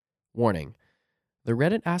Warning. The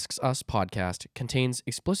Reddit Asks Us podcast contains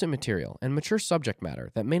explicit material and mature subject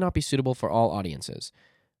matter that may not be suitable for all audiences.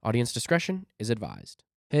 Audience discretion is advised.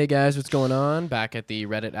 Hey guys, what's going on? Back at the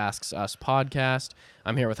Reddit Asks Us podcast.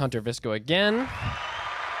 I'm here with Hunter Viczko again.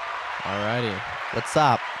 Alrighty. What's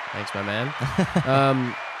up? Thanks, my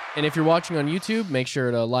man. And if you're watching on YouTube, make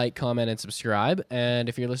sure to like, comment, and subscribe. And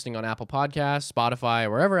if you're listening on Apple Podcasts, Spotify, or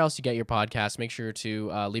wherever else you get your podcasts, make sure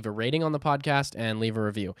to leave a rating on the podcast and leave a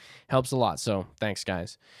review. Helps a lot. So thanks,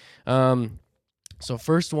 guys. So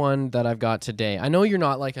first one that I've got today. I know you're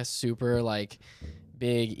not like a super like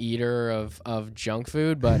big eater of junk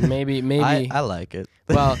food, but maybe I like it.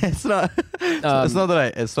 Well, it's not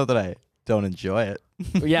that I don't enjoy it.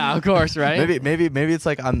 Yeah, of course, right? Maybe it's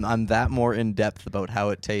like I'm that more in depth about how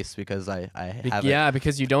it tastes because I have it.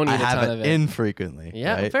 Because you don't eat a ton of it infrequently.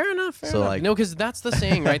 Yeah, right? fair enough. Fair enough. Like, no, because that's the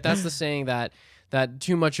saying, right? That's the saying that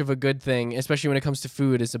too much of a good thing, especially when it comes to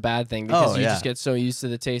food, is a bad thing because you just get so used to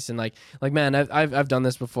the taste and like man, I've done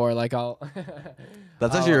this before. Like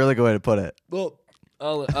that's actually a really good way to put it. Well,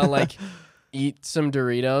 I'll like eat some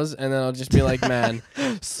Doritos and then I'll just be like, man,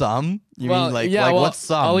 some? You mean like what's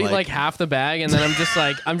some? I'll eat like half the bag and then I'm just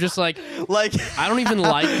like I don't even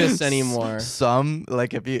like this anymore. Some,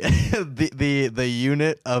 like if you the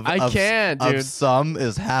unit of dude. Some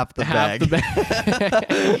is half the bag.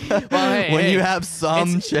 Well, when you have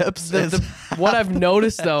some chips, what I've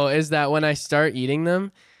noticed though is that when I start eating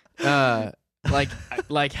them,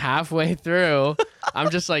 like halfway through,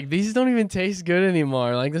 I'm just like, these don't even taste good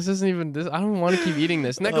anymore. Like this isn't even this. I don't want to keep eating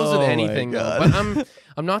this. And that goes with anything though. But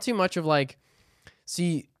I'm not too much of like,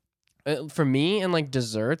 for me and like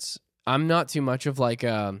desserts, I'm not too much of like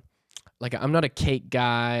I'm not a cake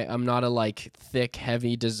guy. I'm not a like thick,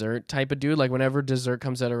 heavy dessert type of dude. Like whenever dessert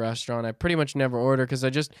comes at a restaurant, I pretty much never order because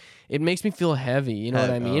it makes me feel heavy. You know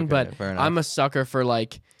what I mean? Okay, but I'm a sucker for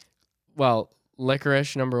like,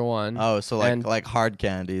 licorice number one. Oh, so like hard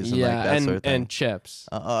candies and like that sort of thing. And chips.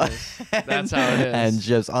 That's how it is. And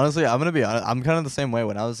chips. Honestly, I'm gonna be honest. I'm kind of the same way.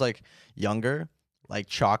 When I was like younger, like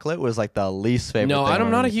chocolate was like the least favorite. No, thing I'm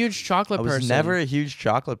not a huge chocolate person. I was never a huge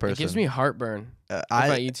chocolate person. It gives me heartburn if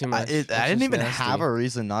I eat too much. I didn't even have a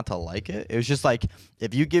reason not to like it. It was just like,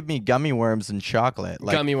 if you give me gummy worms and chocolate,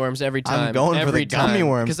 like gummy worms every time. I'm going for the gummy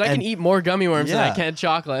worms because I can eat more gummy worms than I can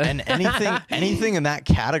chocolate. And anything in that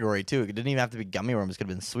category too. It didn't even have to be gummy worms. It could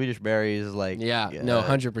have been Swedish berries. Like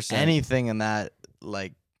 100%. Anything in that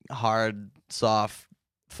like hard, soft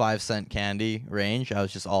 5-cent candy range, I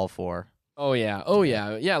was just all for. Oh yeah.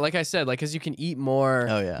 Like I said, like because you can eat more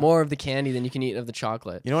of the candy than you can eat of the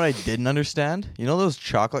chocolate. You know what I didn't understand? You know those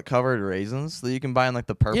chocolate covered raisins that you can buy in like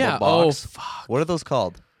the purple box? Oh fuck. What are those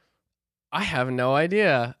called? I have no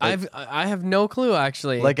idea. Like, I have no clue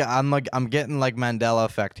actually. I'm getting like Mandela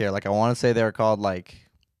effect here. Like I want to say they're called like.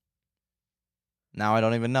 Now I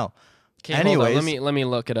don't even know. Okay, anyways, hold on. Let me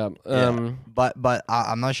look it up. But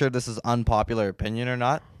I'm not sure if this is unpopular opinion or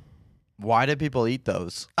not. Why do people eat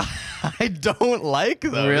those? I don't like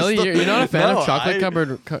those. Really? You're not a fan of chocolate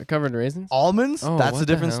covered raisins? Almonds? Oh, that's a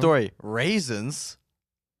different story. Raisins?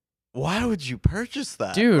 Why would you purchase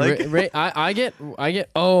that? Dude, I get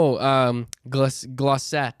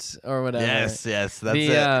glacette or whatever. Yes, that's it.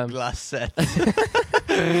 Glacette.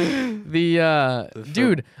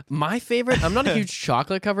 Dude, my favorite, I'm not a huge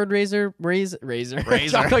chocolate covered razor.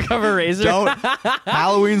 Chocolate covered razor. Don't.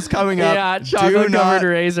 Halloween's coming up. Yeah, chocolate covered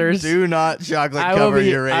razors. Do not chocolate cover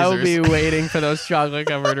your razors. I will be waiting for those chocolate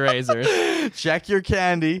covered razors. Check your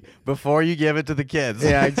candy before you give it to the kids.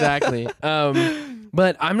 Yeah, exactly.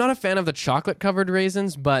 But I'm not a fan of the chocolate-covered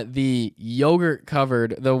raisins, but the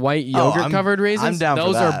the white yogurt-covered raisins, I'm down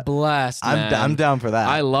those for that. Are blessed, man. I'm down for that.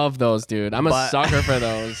 I love those, dude. I'm a sucker for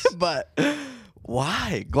those. But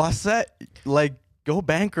why? Glacette, like, go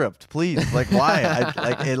bankrupt, please. Like, why?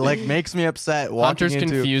 It makes me upset. Hunter's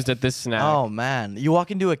confused at this snack. Oh, man. You walk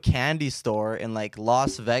into a candy store in, like,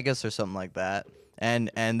 Las Vegas or something like that, and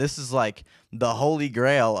this is, like, the holy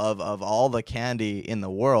grail of all the candy in the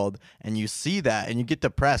world, and you see that and you get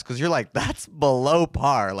depressed because you're like, that's below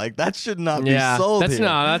par. Like, that should not be sold here.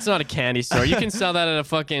 That's not a candy store. You can sell that at a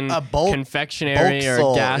fucking confectionery or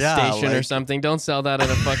a gas station or something. Don't sell that at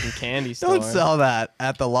a fucking candy store. Don't sell that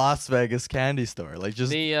at the Las Vegas candy store. Like,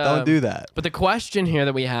 just don't do that. But the question here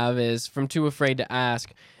that we have is from Too Afraid to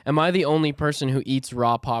Ask, am I the only person who eats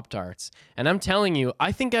raw Pop-Tarts? And I'm telling you,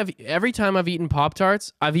 I think every time I've eaten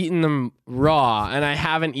Pop-Tarts, I've eaten them raw, and I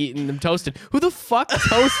haven't eaten them toasted. Who the fuck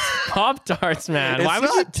toasts Pop-Tarts, man? Why would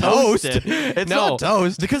you toast it? It's not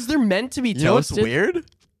toast. Because they're meant to be toasted. You know what's weird?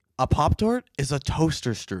 A Pop-Tart is a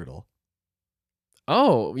toaster strudel.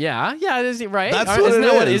 Oh yeah, yeah. Is it right? That's what isn't it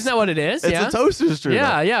that is. Isn't that what it is? It's yeah. a toaster strudel.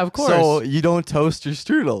 Yeah, yeah. Of course. So you don't toast your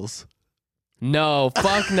strudels. No,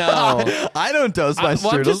 fuck no. I don't toast my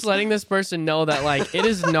strudels. I'm just letting this person know that like it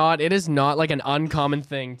is not like an uncommon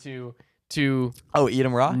thing to eat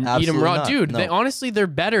them raw? eat them raw, Not. dude. No. Honestly, they're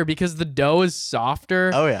better because the dough is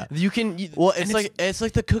softer. Oh yeah. Well, It's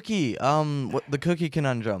like the cookie the cookie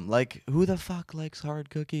conundrum. Like who the fuck likes hard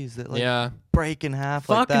cookies that like break in half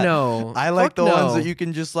like Fuck that? no. I like Fuck the ones no. that you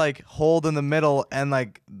can just like hold in the middle and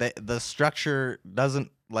like the structure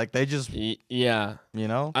doesn't like they just yeah. you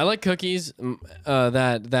know? I like cookies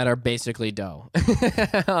that are basically dough.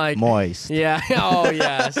 Like moist. Yeah. Oh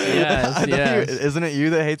yes. Yes. Yes. Isn't it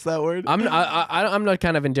you that hates that word? I'm not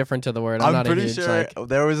kind of indifferent to the word. I'm not pretty a huge, sure like,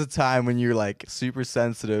 there was a time when you were like super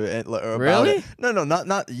sensitive about Really? it. No,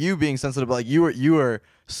 not you being sensitive, but like you were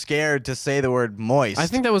scared to say the word moist. I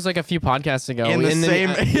think that was like a few podcasts ago. in the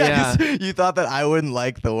same yeah. you thought that I wouldn't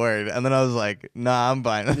like the word, and then I was like, nah, I'm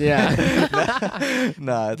fine. Yeah.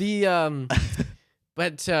 Nah.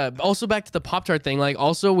 But also back to the Pop-Tart thing, like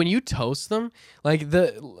also when you toast them, like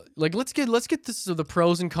let's get this the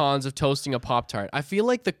pros and cons of toasting a Pop-Tart. I feel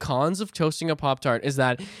like the cons of toasting a Pop-Tart is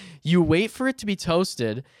that you wait for it to be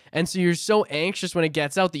toasted, and so you're so anxious when it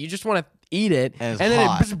gets out that you just want to eat it, and then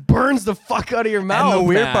hot. it just burns the fuck out of your mouth. And the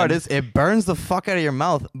weird man. part is it burns the fuck out of your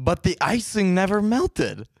mouth, but the icing never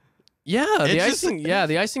melted. Yeah, the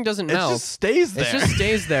icing doesn't It melt. just stays there. It just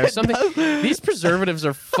stays there. These preservatives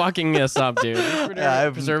are fucking us up, dude.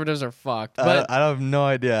 These preservatives are fucked. But I have no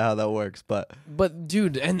idea how that works, but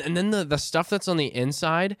dude, and then the stuff that's on the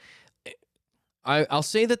inside, I'll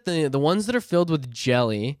say that the ones that are filled with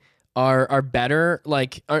jelly are better.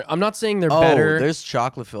 Like I'm not saying they're better. There's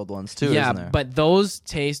chocolate filled ones too, yeah, isn't there? but those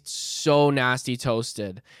taste so nasty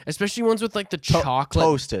toasted, especially ones with like the chocolate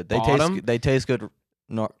toasted. bottom. They taste good.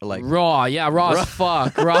 Like raw, yeah, raw as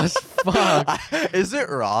fuck, raw as fuck. Is it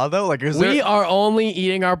raw though? Like we are only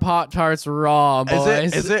eating our Pop-Tarts raw,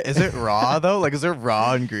 boys. Is it raw though? Like is there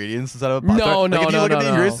raw ingredients instead of a Pop-Tart? No, like, if you look at the no.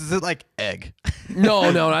 ingredients, is it like egg? No,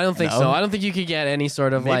 I don't think No? so. I don't think you could get any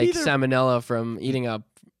sort of Maybe like they're- salmonella from eating a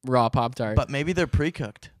raw Pop-Tart. But maybe they're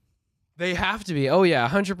pre-cooked. They have to be. Oh yeah,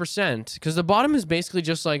 100%. Because the bottom is basically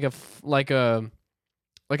just like a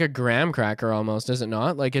graham cracker almost, is it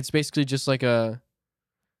not? Like it's basically just like a.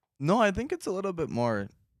 No, I think it's a little bit more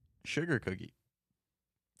sugar cookie.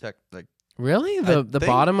 Like Really? I The think-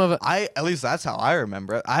 bottom of it. at least that's how I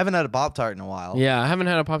remember it. I haven't had a Pop-Tart in a while. Yeah, I haven't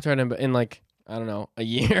had a Pop-Tart in like I don't know, a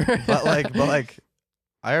year. but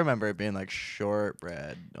I remember it being like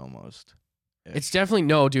shortbread almost. It's definitely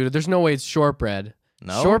no, dude. There's no way it's shortbread.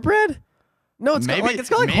 No Shortbread? No, it's got like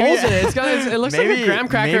maybe holes in it. It looks like a graham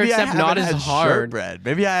cracker, maybe I except not haven't as had hard. Shortbread.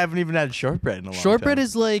 Maybe I haven't even had shortbread in a long Shortbread time.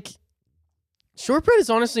 is like. Shortbread is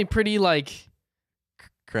honestly pretty like.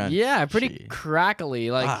 Crunchy. Yeah, pretty crackly.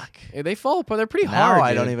 Like Fuck. they fall apart. They're pretty Now hard.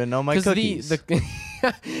 I don't dude. even know my cookies.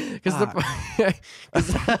 Because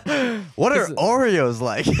What are Oreos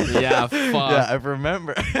like? Yeah, fuck. Yeah, I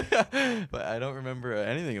remember, but I don't remember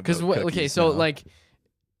anything about. Because okay, cookies so now. like,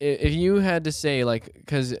 if you had to say like,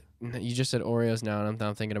 because you just said Oreos now, and I'm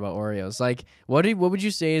now thinking about Oreos. Like, what would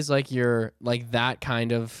you say is like your like that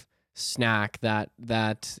kind of snack that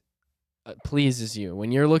pleases you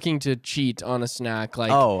when you're looking to cheat on a snack? Like,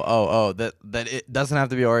 that it doesn't have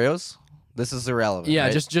to be Oreos. This is irrelevant. yeah,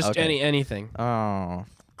 right? just Okay. anything. Oh,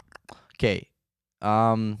 okay.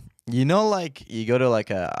 You know, like you go to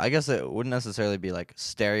like I guess it wouldn't necessarily be like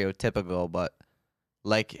stereotypical, but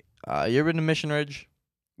like you ever been to Mission Ridge?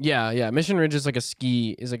 Yeah. Mission Ridge is like a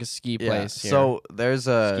ski place. Here. So there's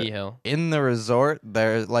a ski hill. in the resort.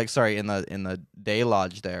 There's like in the day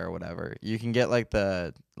lodge there or whatever. You can get like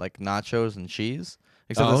the nachos and cheese.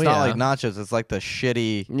 Except it's not like nachos. It's like the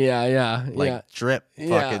shitty drip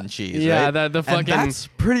fucking cheese. Yeah, right? the fucking. And that's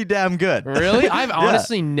pretty damn good. Really? I've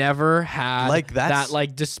honestly never had Like, that's- that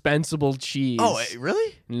like dispensable cheese. Oh,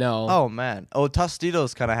 really? No. Oh man. Oh,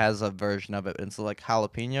 Tostitos kind of has a version of it. It's like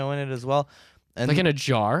jalapeno in it as well. And like in a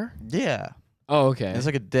jar? yeah, Oh, okay. it's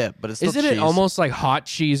like a dip, but it's still Isn't cheese. it almost like hot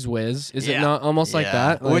cheese whiz? Is it not almost like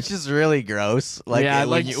that? Like, which is really gross. Like yeah,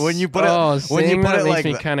 when you put it saying that it makes like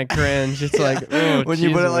me kind of cringe. It's like oh, when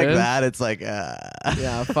you put cheese it like whiz? that, it's like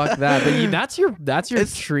Yeah, fuck that. But that's your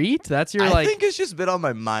treat. That's your I think it's just been on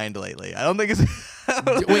my mind lately. I don't think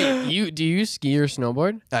it's. Wait, do you ski or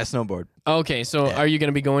snowboard? I snowboard. Okay, so are you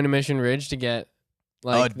gonna be going to Mission Ridge to get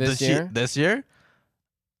like this year? This year,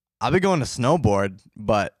 I'll be going to snowboard,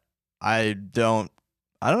 but I don't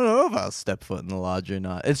know if I'll step foot in the lodge or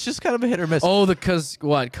not. It's just kind of a hit or miss. Oh, because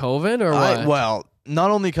what? COVID or what? Well,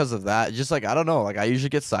 not only because of that, just like I don't know, like I usually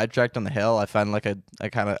get sidetracked on the hill. I find like a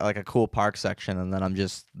kind of like a cool park section, and then I'm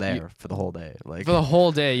just there for the whole day. Like For the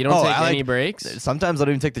whole day, you don't take I, any like, breaks. Sometimes I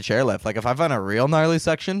don't even take the chairlift. Like if I find a real gnarly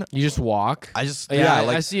section, You just walk. I just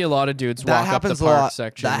I see a lot of dudes that walk up the happens park a lot.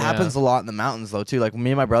 section. That happens a lot in the mountains though too. Like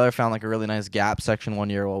me and my brother found like a really nice gap section one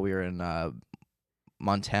year while we were in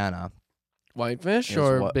Montana. Whitefish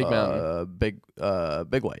or Big Mountain? Big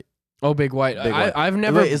White. Oh, Big White. Big White. I've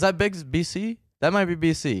never. Wait, is that Big BC? That might be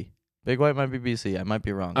BC. Big White might be BC. I might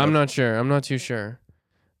be wrong. I'm not sure. I'm not too sure.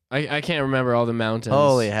 I can't remember all the mountains.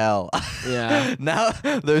 Holy hell. Yeah. Now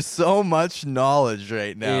there's so much knowledge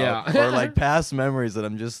right now. Yeah. Or like past memories that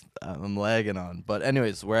I'm lagging on. But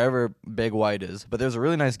anyways, wherever Big White is. But there's a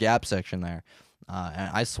really nice gap section there.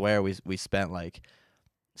 And I swear we spent like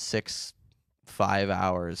 5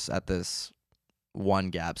 hours at this one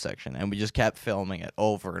gap section, and we just kept filming it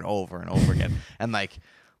over and over and over again. And like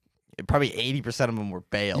probably 80% of them were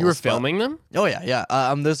bales. You were filming them? Oh yeah.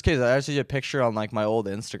 This case, I actually did a picture on like my old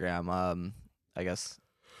Instagram. I guess,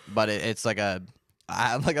 but it's like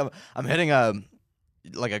I'm hitting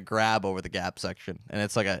a grab over the gap section, and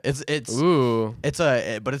it's like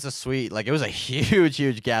but it's a sweet, like it was a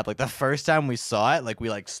huge gap. Like the first time we saw it, like we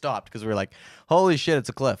like stopped because we were like, holy shit, it's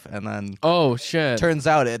a cliff. And then oh shit, turns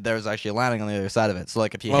out there's actually a landing on the other side of it. So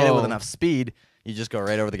like if you hit it with enough speed, you just go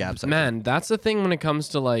right over the gap section. Man, that's the thing when it comes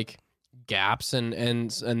to like gaps and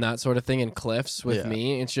that sort of thing and cliffs with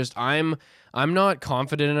me. It's just I'm not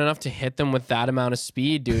confident enough to hit them with that amount of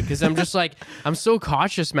speed, dude, because I'm just like I'm so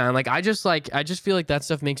cautious, man. Like I just feel like that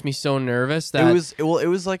stuff makes me so nervous that it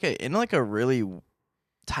was like in a really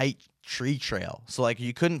tight tree trail. So like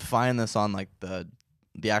you couldn't find this on like the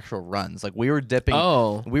actual runs. Like we were dipping.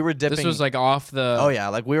 This was like off the. Oh yeah,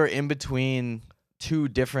 like we were in between two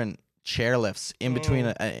different chairlifts in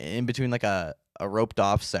between like a roped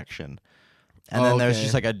off section. And then there's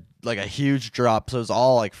just like a huge drop, so it was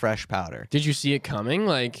all like fresh powder. Did you see it coming?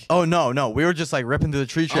 Like, oh no, we were just like ripping through the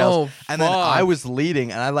tree trails, and then I was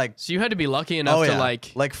leading, and I like. So you had to be lucky enough to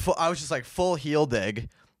like I was just like full heel dig,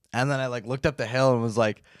 and then I like looked up the hill and was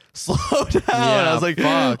like, slow down. I was like,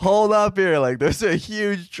 hold up here, like there's a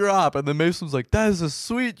huge drop, and then Mason was like, that is a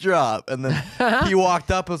sweet drop, and then he walked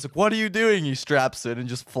up and was like, what are you doing? He straps it and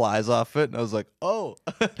just flies off it, and I was like, oh.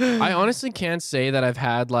 I honestly can't say that I've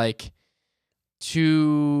had like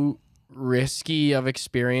too risky of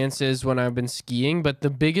experiences when I've been skiing, but the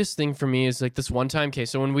biggest thing for me is like this one time case.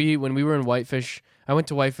 So when we were in Whitefish, I went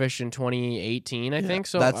to Whitefish in 2018, I think.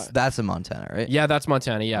 So that's in Montana, right? Yeah, that's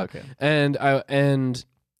Montana. Yeah. Okay. And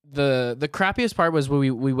the crappiest part was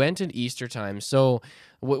we went at Easter time. So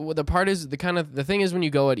the part is the thing is when you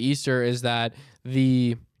go at Easter is that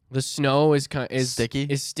the snow is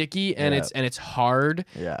sticky and it's hard.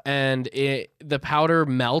 Yeah. And the powder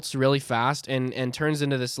melts really fast and turns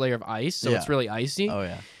into this layer of ice, so it's really icy. Oh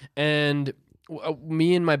yeah. And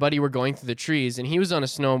me and my buddy were going through the trees, and he was on a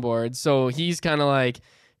snowboard, so he's kind of like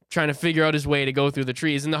trying to figure out his way to go through the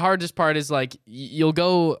trees. And the hardest part is like you'll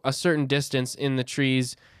go a certain distance in the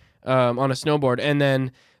trees on a snowboard, and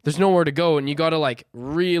then there's nowhere to go, and you got to like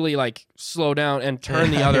really like slow down and turn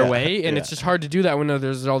the other way, and it's just hard to do that when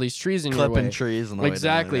there's all these trees in your way. Clipping trees.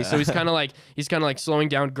 Exactly. So he's kind of like slowing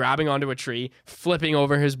down, grabbing onto a tree, flipping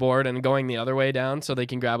over his board, and going the other way down so they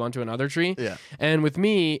can grab onto another tree. Yeah. And with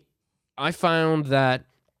me, I found that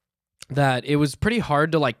it was pretty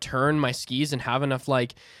hard to like turn my skis and have enough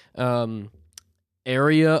like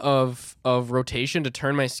area of rotation to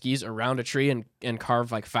turn my skis around a tree and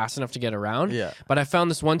carve like fast enough to get around. Yeah. But I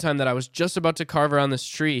found this one time that I was just about to carve around this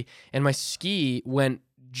tree, and my ski went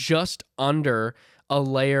just under a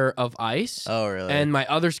layer of ice. Oh really? And my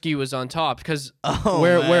other ski was on top because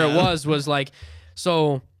where it was like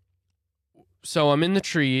so I'm in the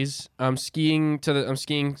trees. I'm skiing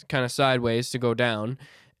kind of sideways to go down,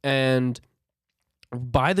 and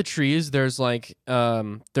by the trees there's like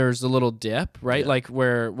there's a little dip, right? Like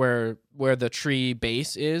where the tree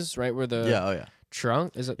base is, right? Where the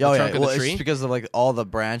trunk is it the trunk of the tree? It's because of like all the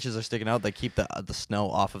branches are sticking out. They keep the snow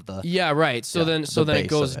off of the right. So then it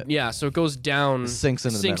goes so it goes down, sinks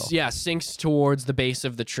into the middle. Yeah, sinks towards the base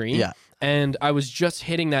of the tree. Yeah. And I was just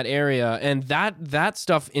hitting that area, and that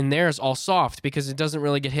stuff in there is all soft because it doesn't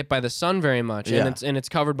really get hit by the sun very much, and it's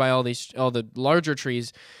covered by all the larger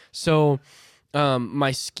trees. So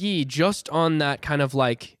my ski just on that kind of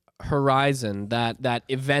like horizon, that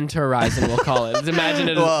event horizon, we'll call it. Imagine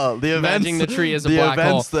it. Imagining the tree as a black hole. The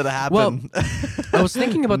events that happen. Well, I was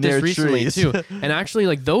thinking about this recently trees. too, and actually,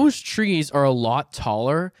 like those trees are a lot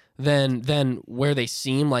taller than where they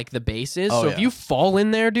seem like the base is. Oh, so if you fall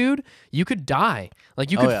in there, dude, you could die.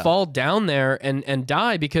 Like you could fall down there and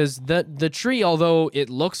die, because the tree, although it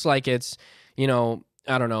looks like it's, you know,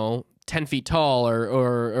 I don't know, 10 feet tall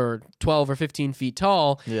or 12 or 15 feet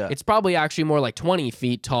tall, it's probably actually more like 20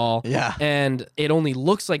 feet tall. Yeah. And it only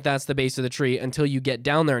looks like that's the base of the tree until you get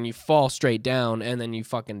down there and you fall straight down, and then you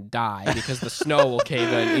fucking die because the snow will cave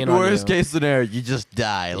in on you. Worst case scenario, you just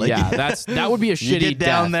die. Like, yeah, that would be a shitty you get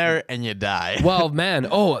down death. there and you die. Well, man,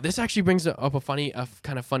 this actually brings up a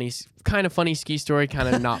kind of funny ski story,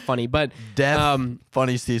 kind of not funny, but death,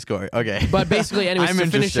 funny ski story. Okay. But basically, anyways,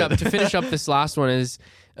 I'm to finish up this last one is,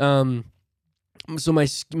 so my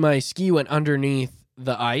ski went underneath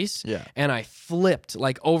the ice, and I flipped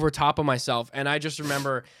like over top of myself, and I just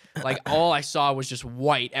remember like all I saw was just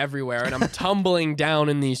white everywhere, and I'm tumbling down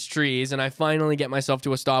in these trees, and I finally get myself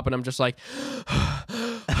to a stop, and I'm just like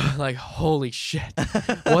like, holy shit,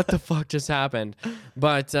 what the fuck just happened?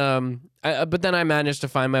 But then I managed to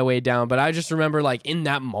find my way down. But I just remember, like, in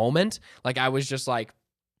that moment, like, I was just like,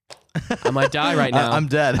 I might die right now. I'm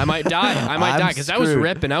dead. I might die because I was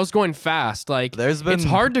ripping. I was going fast. Like, it's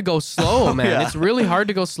hard to go slow, man. Yeah. It's really hard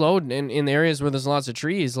to go slow in areas where there's lots of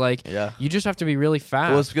trees. Like, you just have to be really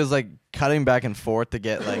fast. Well, it's because, like, cutting back and forth to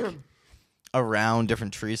get, like, around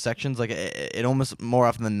different tree sections, like it almost more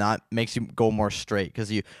often than not makes you go more straight,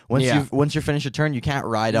 because once you finish a turn, you can't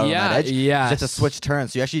ride out on that edge. You have to switch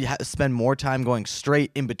turns, so you actually spend more time going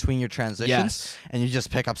straight in between your transitions, and you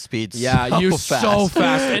just pick up speed. You're so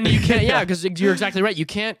fast, and you can't. Because you're exactly right. You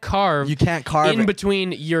can't carve. In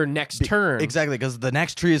between your next turn. Exactly, because the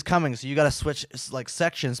next tree is coming, so you got to switch like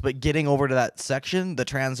sections. But getting over to that section, the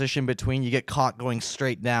transition between, you get caught going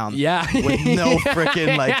straight down. Yeah, with no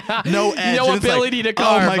freaking no edge. No ability to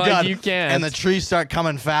carve. Oh my god, you can't. And the trees start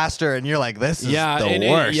coming faster, and you're like, "This is the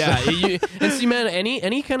worst." And see, man,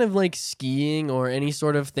 any kind of like skiing or any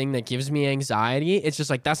sort of thing that gives me anxiety, it's just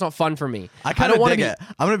like, that's not fun for me. I kind of dig it.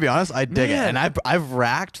 I'm gonna be honest, I dig it, and I've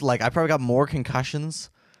racked, like, I probably got more concussions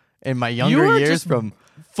in my younger years from.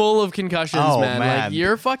 Full of concussions, man. Like,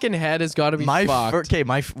 your fucking head has got to be fucked.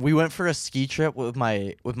 We went for a ski trip with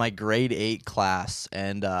my grade 8 class,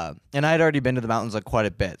 and I had already been to the mountains like quite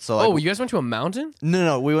a bit. So, like, you guys went to a mountain?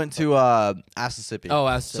 No, we went to Mississippi. Oh,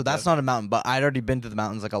 Mississippi. So that's not a mountain, but I'd already been to the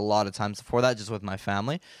mountains like a lot of times before that, just with my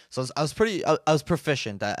family. So I was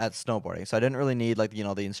proficient at snowboarding, so I didn't really need, like,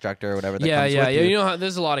 the instructor or whatever. That comes with you. You know how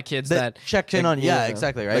there's a lot of kids that checked in on. Yeah,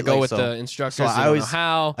 exactly, right. They go with the instructors.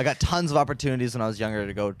 So I got tons of opportunities when I was younger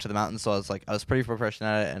to go to the mountains, so I was prety proficient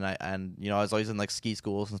at it, and I was always in like ski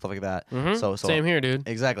schools and stuff like that. So same here, dude.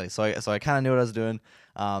 Exactly. So I kind of knew what I was doing,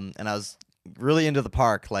 and I was really into the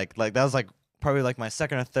park. Like that was like probably like my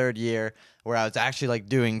second or third year where I was actually like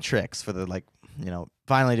doing tricks for the, like,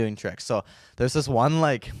 finally doing tricks. So there's this one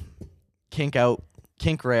like kink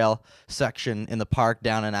rail section in the park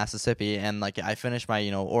down in Mississippi, and like I finished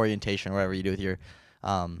my orientation or whatever you do with your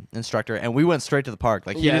instructor, and we went straight to the park.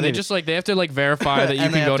 Like, they have to like verify that you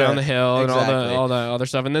can go down the hill and all the other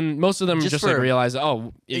stuff, and then most of them just like realize,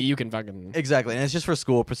 you can fucking exactly, and it's just for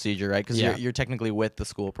school procedure, right? Because you're technically with the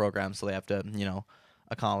school program, so they have to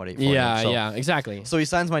accommodate for you. Yeah, exactly. So he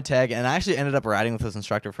signs my tag, and I actually ended up riding with this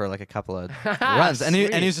instructor for like a couple of runs, and he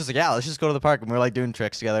was just like, yeah, let's just go to the park, and we were like doing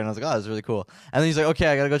tricks together, and I was like, oh, this is really cool. And then he's like, okay,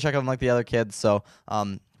 I gotta go check on like the other kids, so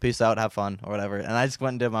peace out, have fun, or whatever. And I just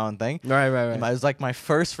went and did my own thing. Right. It was like my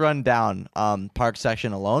first run down park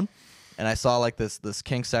section alone, and I saw like this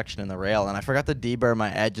kink section in the rail, and I forgot to deburr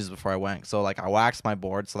my edges before I went. So like I waxed my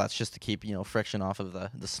board, so that's just to keep friction off of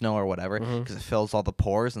the snow or whatever, because it fills all the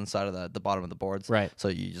pores inside of the bottom of the boards. Right. So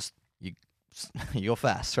you go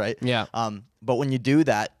fast, right? Yeah. But when you do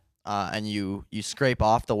that, and you scrape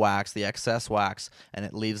off the wax, the excess wax, and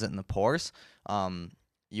it leaves it in the pores,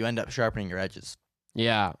 you end up sharpening your edges.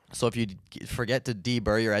 Yeah. So if you forget to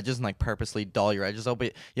deburr your edges and like purposely dull your edges out,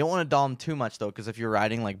 but you don't want to dull them too much though, because if you're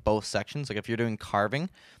riding like both sections, like if you're doing carving,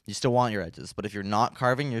 you still want your edges. But if you're not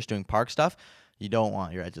carving, you're just doing park stuff, you don't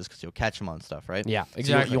want your edges because you'll catch them on stuff, right? Yeah,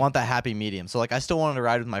 exactly. So you want that happy medium. So like I still wanted to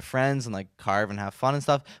ride with my friends and like carve and have fun and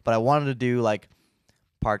stuff, but I wanted to do like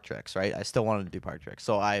park tricks, right? I still wanted to do park tricks.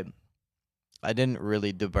 So I didn't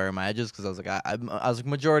really deburr my edges because I was like, I was like,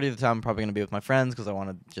 majority of the time I'm probably gonna be with my friends because I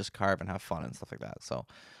want to just carve and have fun and stuff like that. So,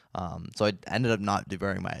 so I ended up not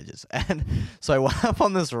deburring my edges, and so I went up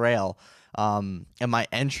on this rail, and my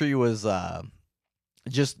entry was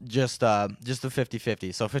just a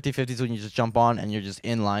 50-50. So 50-50 is when you just jump on and you're just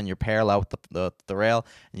in line, you're parallel with the rail,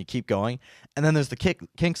 and you keep going, and then there's the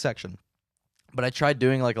kink section. But I tried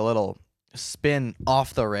doing like a little spin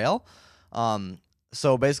off the rail.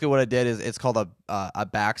 So basically what I did is it's called a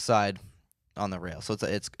backside on the rail. So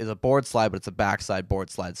it's a board slide, but it's a backside board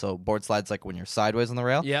slide. So board slide's like when you're sideways on the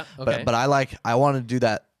rail. Yeah. Okay. But I want to do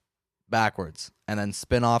that backwards and then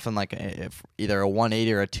spin off in like either a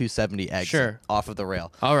 180 or a 270 exit off of the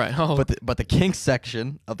rail. All right. Oh. But the kink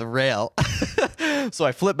section of the rail. So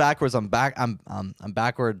I flip backwards. I'm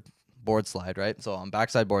backward board slide, right? So I'm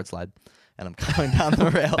backside board slide. And I'm coming down the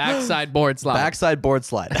rail. Backside board slide. Backside board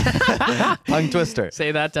slide. Tongue twister.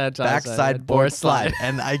 Say that 10 times. Backside board slide.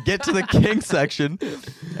 And I get to the kink section,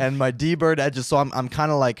 and my D-bird edges. So I'm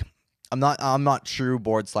kind of like, I'm not true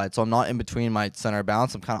board slide. So I'm not in between my center of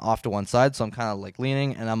balance. I'm kind of off to one side. So I'm kind of like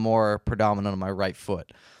leaning, and I'm more predominant on my right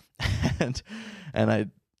foot. and I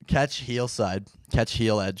catch heel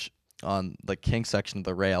edge on the kink section of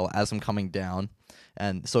the rail as I'm coming down.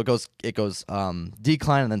 And so it goes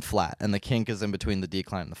decline and then flat, and the kink is in between the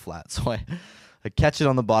decline and the flat. So I catch it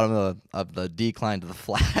on the bottom of the decline to the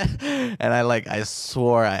flat, and I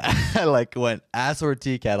swore I like went ass over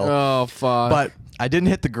tea kettle. Oh fuck! But I didn't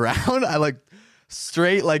hit the ground. I like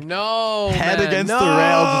straight like head against the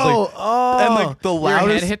rail, just like and like the loudest.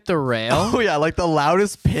 Your head hit the rail. Oh yeah, like the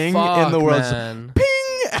loudest ping in the world. Man. Ping.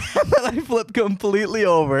 And then I flipped completely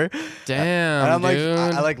over. Damn, and I'm like, dude.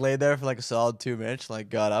 I like laid there for like a solid 2 minutes. Like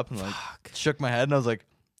got up and like shook my head, and I was like,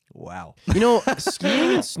 wow. You know,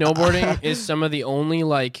 skiing and snowboarding is some of the only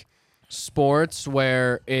like sports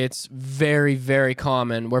where it's very, very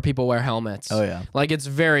common where people wear helmets. Oh yeah, like it's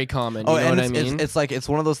very common. You know what I mean? It's like it's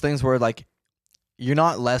one of those things where like you're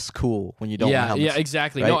not less cool when you don't wear helmets. Yeah,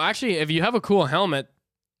 exactly. Right? No, actually, if you have a cool helmet.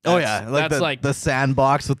 Oh yeah, like the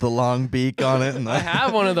sandbox with the long beak on it. And I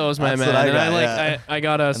have one of those, my man. I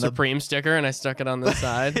got a Supreme sticker and I stuck it on the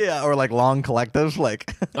side. Yeah, or like long collective,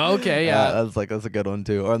 like. Okay, yeah. That's a good one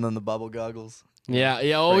too. Or then the bubble goggles. Yeah.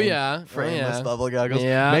 Frameless bubble goggles.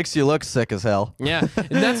 Yeah. Makes you look sick as hell. Yeah, and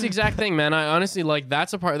that's the exact thing, man. I honestly like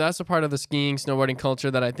that's a part of the skiing snowboarding culture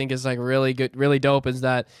that I think is like really good, really dope. Is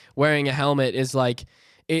that wearing a helmet is like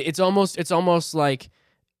it's almost like.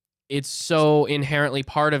 It's so inherently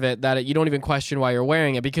part of it that you don't even question why you're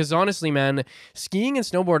wearing it. Because honestly, man, skiing and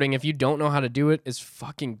snowboarding, if you don't know how to do it, is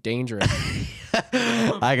fucking dangerous.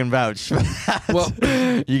 I can vouch for that. Well,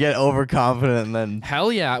 you get overconfident and then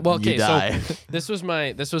hell yeah. Well, okay, you die. So this was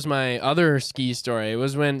my other ski story. It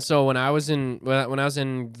was when I was in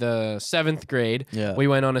the 7th grade, we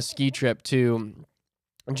went on a ski trip to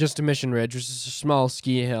Mission Ridge, which is a small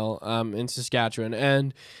ski hill in Saskatchewan,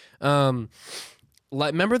 and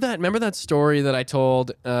remember that story that I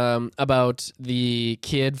told about the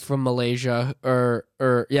kid from Malaysia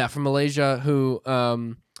from Malaysia who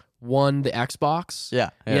won the Xbox?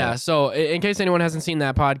 Yeah. So in case anyone hasn't seen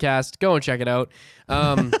that podcast, go and check it out.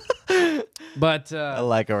 But I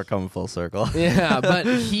like our coming full circle. Yeah, but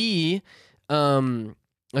he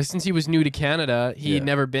since he was new to Canada, he'd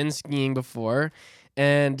never been skiing before,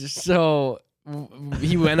 and so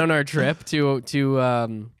he went on our trip to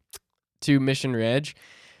Mission Ridge,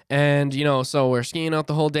 and so we're skiing out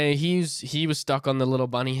the whole day. He was stuck on the little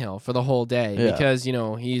bunny hill for the whole day because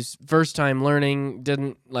he's first time learning,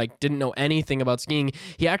 didn't know anything about skiing.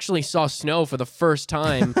 He actually saw snow for the first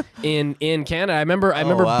time in Canada. I remember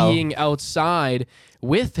being outside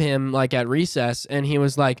with him like at recess, and he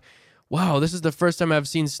was like, "Wow, this is the first time I've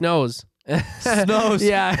seen snows." Snows.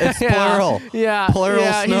 Yeah. It's plural. Yeah. Plural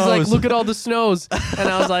yeah. snows. He's like, look at all the snows. And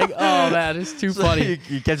I was like, oh man, it's too funny.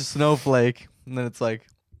 You catch a snowflake, and then it's like,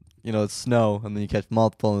 it's snow, and then you catch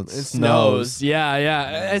multiple, and it snows.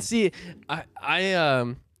 Yeah. And see, but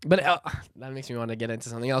that makes me want to get into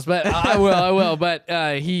something else. But I will. But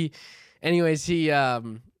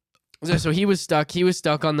so he was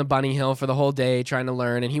stuck on the bunny hill for the whole day trying to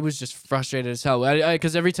learn, and he was just frustrated as hell.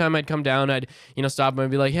 Because every time I'd come down, I'd stop him and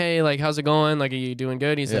be like, "Hey, like, how's it going? Like, are you doing good?"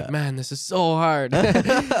 And he's like, "Man, this is so hard."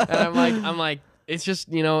 And I'm like, it's just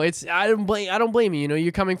it's I don't blame you.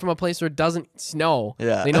 You're coming from a place where it doesn't snow.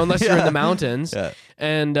 Yeah. Unless you're in the mountains. Yeah.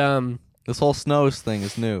 And this whole snows thing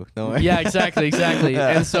is new. No way. Yeah, exactly.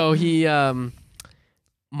 Yeah. And so he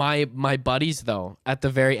My buddies, though, at the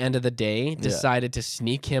very end of the day, decided to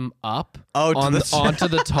sneak him up onto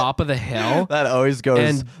the top of the hill. That always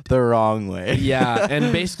goes the wrong way. Yeah,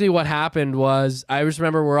 and basically what happened was, I just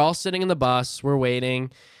remember we're all sitting in the bus, we're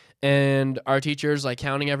waiting, and our teacher's like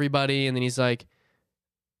counting everybody, and then he's like,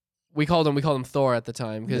 we called him Thor at the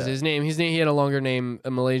time because his name he had a longer name,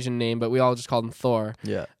 a Malaysian name, but we all just called him Thor.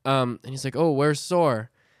 Yeah. And he's like, "Oh, where's Thor?"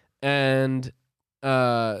 And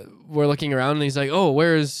we're looking around, and he's like, "Oh,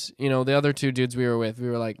 where's the other two dudes we were with?" We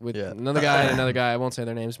were like with another guy and another guy. I won't say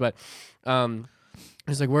their names, but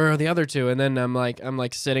He's like, where are the other two? And then I'm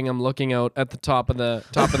like sitting, I'm looking out at the top of the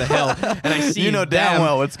hill, and I see you know damn them.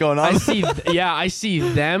 well what's going on. I see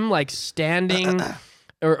them like standing,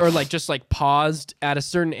 or like just like paused at a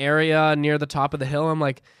certain area near the top of the hill. I'm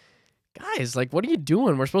like, guys, like, what are you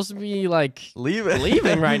doing? We're supposed to be like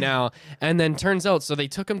leaving right now. And then turns out, so they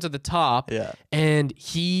took him to the top, and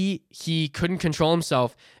he couldn't control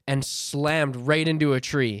himself and slammed right into a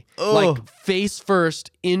tree, like face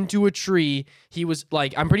first into a tree. He was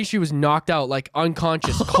like, I'm pretty sure he was knocked out, like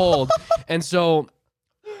unconscious, cold. And so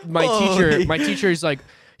my teacher is like,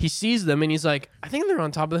 he sees them and he's like, I think they're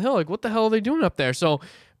on top of the hill. Like, what the hell are they doing up there? So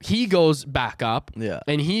he goes back up,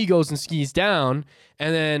 and he goes and skis down,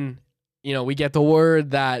 and then, you know, we get the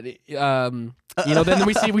word that, you know, then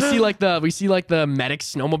we see like the medic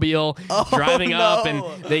snowmobile driving up, and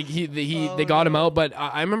they got him out. But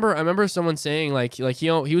I remember someone saying like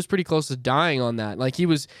he was pretty close to dying on that. Like he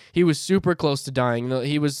was super close to dying.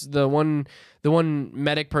 He was the one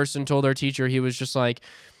medic person told our teacher, he was just like,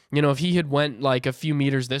 you know, if he had went like a few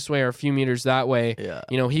meters this way or a few meters that way,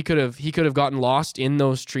 you know, he could have gotten lost in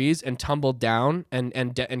those trees and tumbled down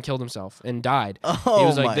and killed himself and died. Oh, he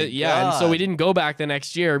was like, my yeah. And so God. we didn't go back the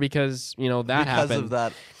next year because, you know, that happened. Because of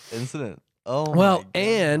that incident. Oh, well, my God.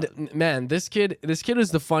 and man, this kid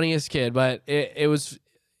was the funniest kid, but it was.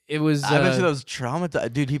 I bet you that was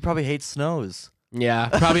traumatized. Dude, he probably hates snows. Yeah,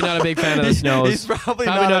 probably not a big fan of the snows. He's probably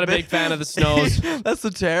not a big fan of the snows. That's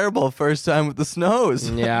a terrible first time with the snows.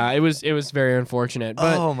 Yeah, it was very unfortunate.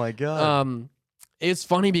 But, oh my God. It's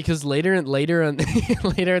funny because later at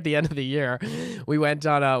the end of the year, we went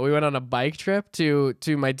on a bike trip to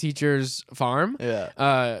my teacher's farm.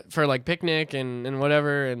 Yeah. For like picnic and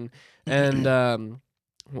whatever, and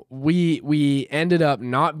we ended up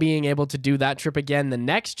not being able to do that trip again the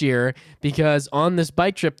next year because on this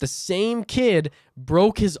bike trip, the same kid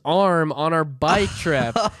broke his arm on our bike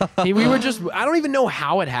trip. I don't even know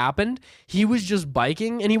how it happened. He was just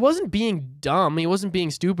biking, and he wasn't being dumb. He wasn't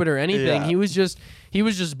being stupid or anything. Yeah. He was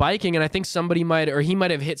just biking, and I think he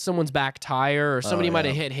might have hit someone's back tire, or somebody might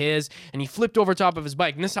have hit his, and he flipped over top of his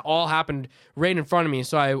bike. And this all happened right in front of me.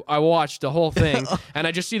 So I watched the whole thing, and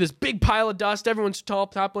I just see this big pile of dust. Everyone's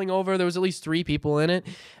toppling over. There was at least 3 people in it,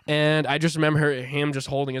 and I just remember him just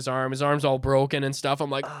holding his arm. His arm's all broken and stuff.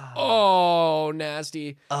 I'm like, oh,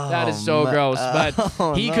 nasty. That is so gross.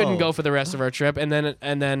 But he couldn't go for the rest of our trip. And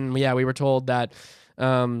then yeah, we were told that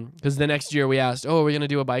because the next year we asked, oh, are we gonna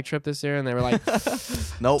do a bike trip this year? And they were like,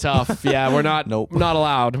 nope. Tough. Yeah, we're not Nope. not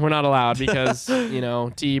allowed. We're not allowed because, you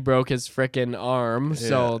know, T broke his frickin' arm.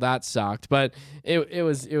 So that sucked. But it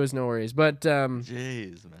was no worries. But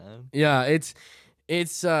jeez, man. yeah, it's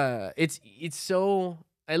so,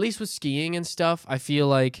 at least with skiing and stuff, I feel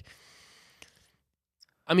like,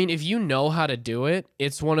 I mean, if you know how to do it,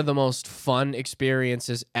 it's one of the most fun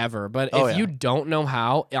experiences ever. But if you don't know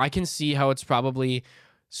how, I can see how it's probably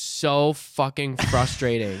so fucking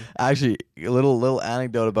frustrating. Actually, a little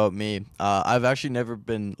anecdote about me. I've actually never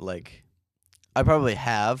been like, I probably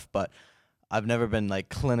have, but I've never been like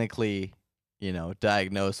clinically, you know,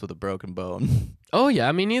 diagnosed with a broken bone. Oh yeah,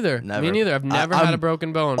 me neither. Never. Me neither. I've never had a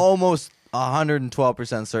broken bone. Almost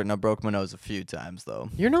 112% certain I broke my nose a few times though.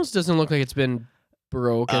 Your nose doesn't look like it's been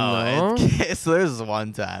broken though. So there was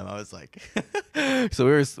one time I was like, so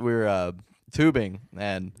we were tubing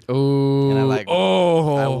and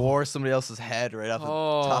I wore somebody else's head right off the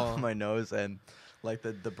top of my nose, and like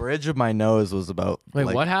the bridge of my nose was about. Wait,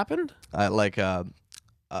 like, what happened?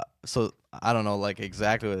 So I don't know like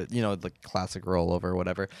exactly what it, you know, the classic rollover or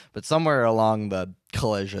whatever, but somewhere along the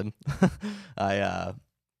collision, I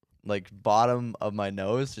like bottom of my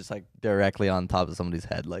nose just like directly on top of somebody's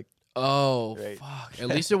head, like. Oh, right. fuck. At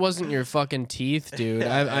least it wasn't your fucking teeth, dude.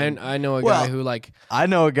 I know a guy who like... I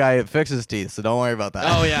know a guy that fixes teeth, so don't worry about that.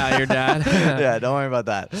 Oh, yeah, your dad? Yeah, don't worry about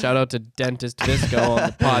that. Shout out to Dentist Viczko on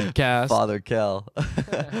the podcast. Father Kel.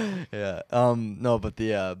 Yeah. No, but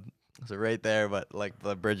so right there, but like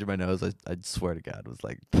the bridge of my nose, I swear to God, was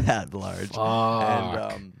like that large.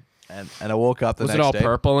 Fuck. And I woke up the next day. Was it all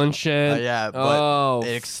purple and shit? Yeah, but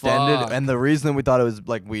it extended, fuck. and the reason we thought it was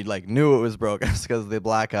like we like knew it was broken is because the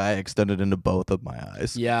black eye extended into both of my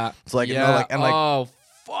eyes. Yeah. It's like, yeah. you know, like, and like oh,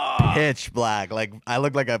 fuck. pitch black. Like I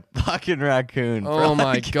looked like a fucking raccoon. Oh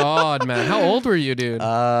my God, man. How old were you, dude?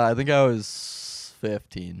 I think I was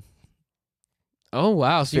 15. Oh,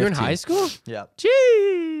 wow. So you were in 15. high school? Yeah.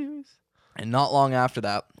 Jeez. And not long after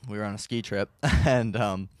that, we were on a ski trip, and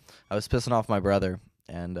I was pissing off my brother.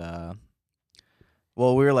 And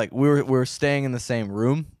well, we were staying in the same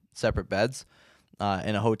room, separate beds,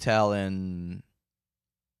 in a hotel in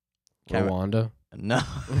Rwanda. No,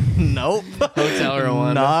 nope. Hotel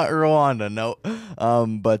Rwanda. Not Rwanda. Nope.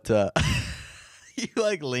 But you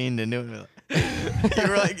like leaned into it.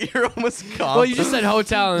 You're almost confident. Well, you just said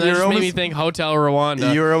hotel, and that just made me think Hotel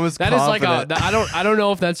Rwanda. You were almost that confident. is like I don't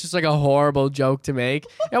know if that's just like a horrible joke to make.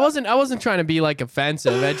 I wasn't trying to be like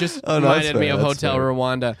offensive. It just reminded me of Hotel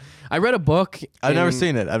Rwanda. I read a book. I've never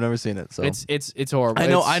seen it. So it's horrible.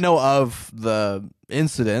 I know of the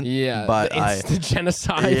incident. Yeah, but the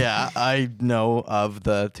genocide. Yeah, I know of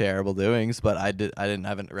the terrible doings, but I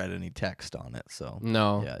haven't read any text on it. So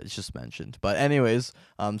no. Yeah, it's just mentioned. But anyways,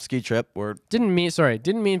 ski trip. Didn't mean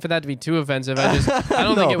for that to be too offensive. I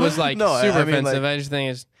don't think it was like super offensive. I just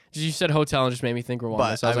think it's. You said hotel and just made me think Rwanda.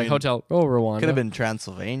 But, so I was like, hotel, Rwanda. Could have been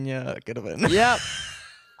Transylvania. Could have been. Yep.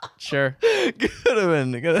 Sure. Could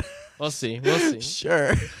have been. We'll see.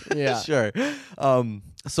 Sure. Yeah. Sure.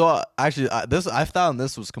 So actually, I found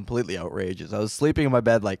this was completely outrageous. I was sleeping in my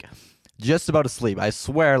bed, like just about to sleep. I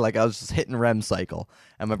swear, like I was just hitting REM cycle,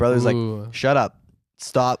 and my brother's like, "Shut up,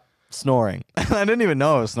 stop snoring." And I didn't even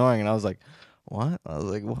know I was snoring, and I was like, "What?" I was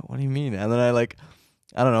like, "What do you mean?" And then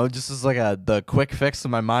I don't know, just as like the quick fix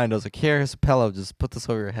in my mind, I was like, here's a pillow, just put this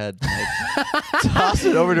over your head. And, like, toss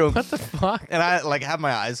it over to him. What the fuck? And I like have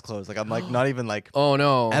my eyes closed. Like I'm like not even like, oh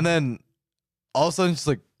no. And then all of a sudden just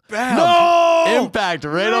like, bam! No! Impact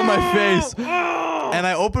right on my face. And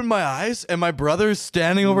I opened my eyes and my brother's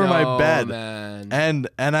standing over my bed. Man. And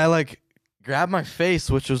I like grabbed my face,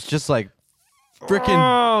 which was just like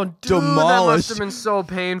freaking demolished. That must have been so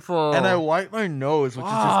painful. And I wiped my nose, which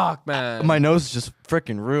is just man. My nose is just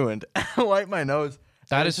freaking ruined. I wiped my nose.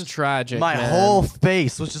 That is tragic. My man. whole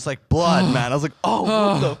face was just like blood, man. I was like, oh,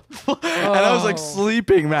 what the fuck? And I was like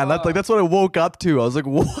sleeping, man. That's what I woke up to. I was like,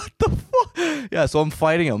 what the fuck? Yeah, so I'm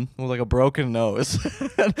fighting him with like a broken nose.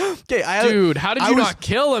 Okay, dude, how did you not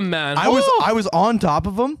kill him, man? I was on top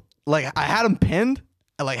of him, like I had him pinned.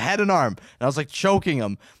 Like head and arm, and I was like choking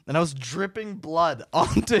him, and I was dripping blood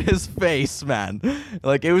onto his face, man.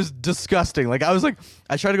 Like it was disgusting. Like I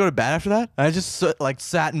tried to go to bed after that, and I just like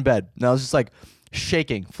sat in bed, and I was just like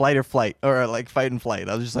shaking, fight and flight. I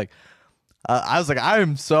was just like, I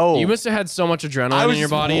am so. You must have had so much adrenaline in your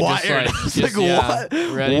body, wired. What?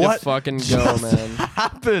 Ready to fucking go, man.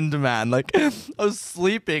 Happened, man. Like I was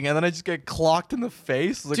sleeping, and then I just get clocked in the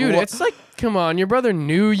face. Like, dude, it's like, come on, your brother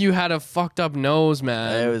knew you had a fucked up nose,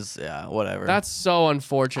 man. It was whatever. That's so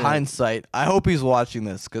unfortunate. Hindsight. I hope he's watching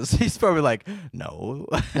this because he's probably like, no.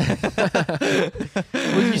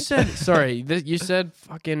 Well, you said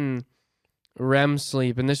fucking REM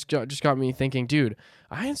sleep, and this just got me thinking, dude.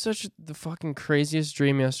 I had the fucking craziest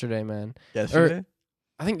dream yesterday, man. Yesterday?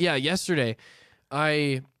 I think yesterday.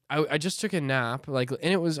 I just took a nap, I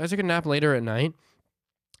took a nap later at night,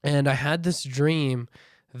 and I had this dream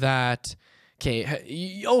that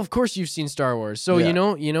of course you've seen Star Wars. So you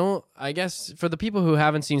know, I guess for the people who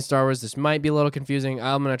haven't seen Star Wars, this might be a little confusing.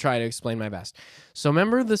 I'm going to try to explain my best. So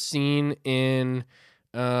remember the scene in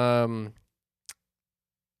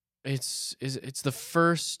it's the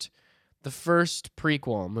first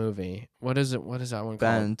prequel movie. What is it? What is that one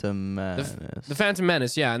called? Phantom Menace. The Phantom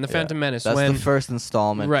Menace, yeah. And the Phantom Menace. That's the first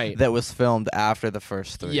installment that was filmed after the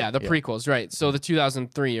first three. Yeah, the prequels, right. So the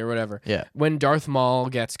 2003 or whatever. Yeah. When Darth Maul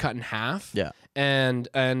gets cut in half. Yeah. And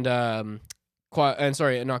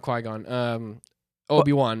sorry, not Qui-Gon.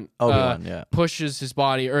 Obi-Wan. Pushes his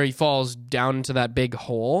body, or he falls down into that big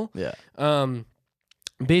hole. Yeah.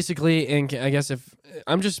 Basically, and I guess if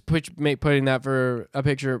I'm just putting that for a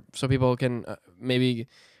picture so people can maybe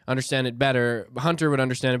understand it better. Hunter would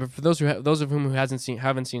understand it, but for those of whom who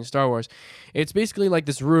haven't seen Star Wars, it's basically like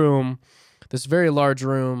this room, this very large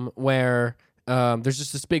room where there's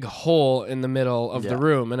just this big hole in the middle of the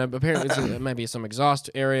room, and apparently it might be some exhaust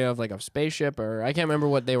area of like a spaceship, or I can't remember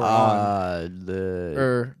what they were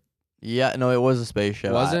on. Yeah, no, it was a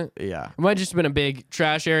spaceship. Was it? Yeah. It might have just been a big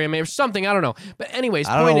trash area, maybe, or something. I don't know. But anyways,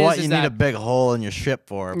 I don't know what you need a big hole in your ship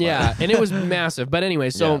for. But. Yeah, and it was massive. But anyway,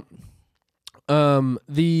 so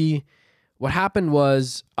what happened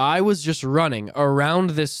was I was just running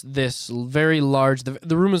around this very large.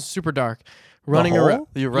 The room was super dark. Running around.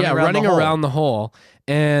 You're running around the hole,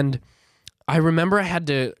 and I remember I had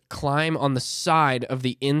to climb on the side of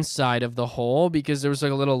the inside of the hole because there was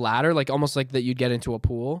like a little ladder, like almost like that you'd get into a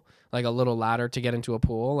pool. Like a little ladder to get into a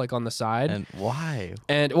pool, like on the side. And why?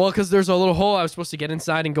 And well, because there's a little hole. I was supposed to get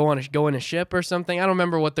inside and go in a ship or something. I don't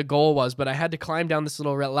remember what the goal was, but I had to climb down this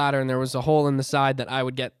little ladder, and there was a hole in the side that I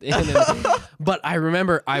would get in. But I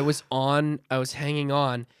remember I was hanging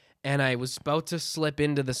on, and I was about to slip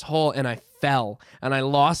into this hole, and I fell, and I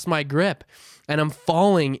lost my grip, and I'm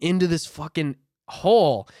falling into this fucking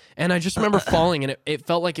hole. And I just remember falling, and it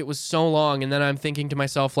felt like it was so long. And then I'm thinking to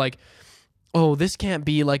myself, like, oh, this can't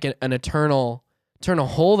be like an eternal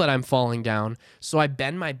hole that I'm falling down. So I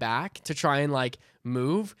bend my back to try and like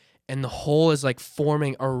move, and the hole is like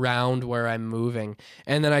forming around where I'm moving.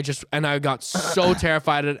 And then I got so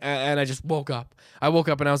terrified, and I just woke up. I woke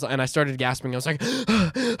up, and I started gasping. I was like,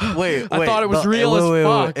 wait, I thought it was real as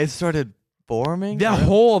fuck. It started forming? That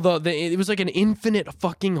hole, it was like an infinite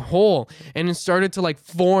fucking hole, and it started to like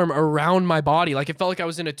form around my body. Like it felt like I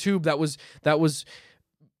was in a tube that was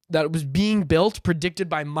being built, predicted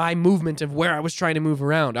by my movement of where I was trying to move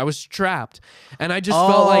around. I was trapped, and I just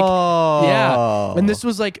felt like, yeah. And this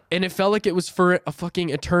was like, and it felt like it was for a fucking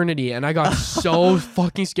eternity. And I got so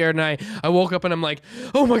fucking scared, and I woke up, and I'm like,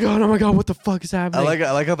 oh my god, what the fuck is happening?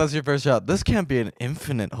 I like how that's your first shot. This can't be an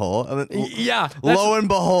infinite hole. And then, yeah. Lo and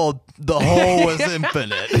behold, the hole was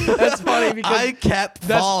infinite. That's funny because I kept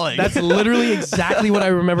falling. That's literally exactly what I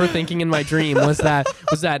remember thinking in my dream. Was that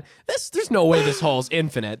there's no way this hole's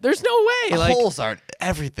infinite. There's no way. Like, holes aren't,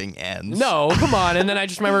 everything ends. No, come on. And then I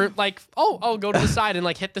just remember like, oh, I'll go to the side and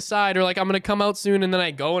like hit the side, or like I'm gonna come out soon, and then I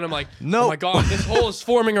go and I'm like, no, oh my god, this hole is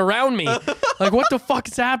forming around me. Like, what the fuck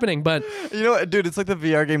is happening? But you know what, dude, it's like the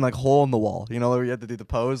VR game like Hole in the Wall. You know where you have to do the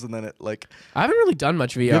pose and then it like. I haven't really done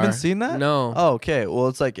much VR. You haven't seen that? No. Oh, okay. Well,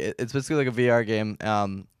 it's like it's basically like a VR game,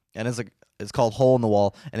 and it's called Hole in the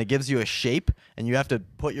Wall, and it gives you a shape, and you have to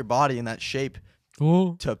put your body in that shape.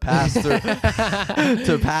 Ooh. To pass through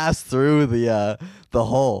the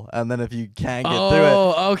hole, and then if you can't get through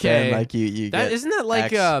it, okay, then like you that get isn't that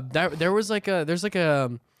like there was like there's like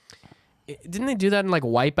a didn't they do that in like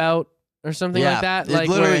Wipeout or something like that? Like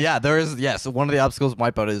literally, there is. Yes, one of the obstacles in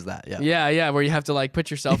Wipeout is that. Yeah, where you have to like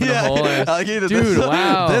put yourself in a hole. Dude,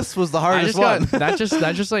 wow, this was the hardest one. That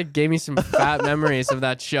just like gave me some fat memories of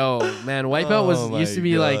that show. Man, Wipeout used to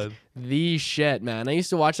be like the shit, man. I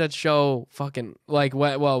used to watch that show fucking like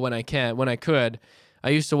when I could. I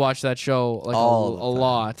used to watch that show like a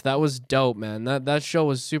lot. That was dope, man. That show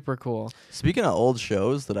was super cool. Speaking of old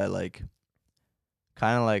shows that I like,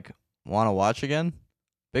 kind of like want to watch again,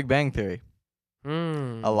 Big Bang Theory.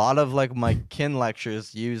 A lot of like my kin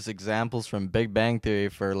lectures use examples from Big Bang Theory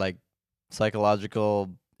for like psychological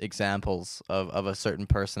examples of a certain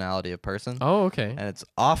personality of person. Oh, okay. And it's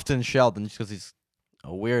often Sheldon just because he's a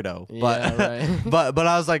weirdo. But yeah, right. but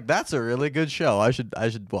I was like, that's a really good show. I should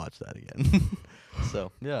watch that again.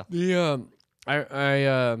 So yeah.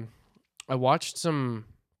 I watched some.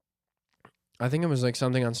 I think it was like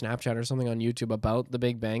something on Snapchat or something on YouTube about the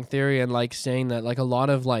Big Bang Theory, and like saying that like a lot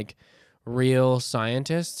of like real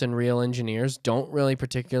scientists and real engineers don't really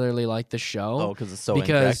particularly like the show. Oh, because it's so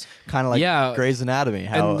incorrect. Kind of like Grey's Anatomy.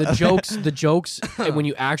 And the jokes when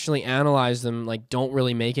you actually analyze them like don't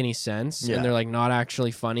really make any sense, and they're like not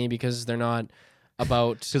actually funny because they're not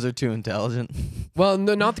about because they're too intelligent. Well,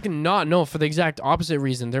 no, for the exact opposite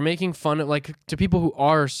reason. They're making fun of like to people who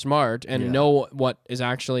are smart and know what is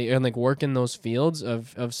actually and like work in those fields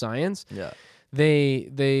of science. Yeah,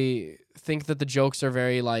 they think that the jokes are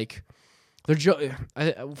very like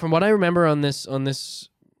from what I remember on this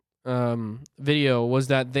video was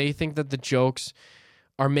that they think that the jokes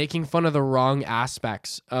are making fun of the wrong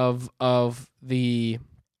aspects of the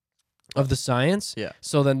science. Yeah.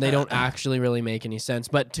 So then they don't actually really make any sense.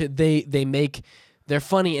 But they're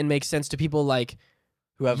funny and make sense to people like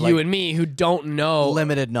who have you and me who don't know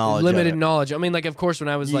limited knowledge. I mean, like of course when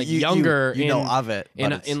I was like younger, you know of it.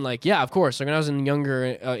 In like of course. Like when I was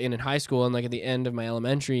in high school and like at the end of my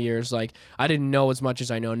elementary years, like I didn't know as much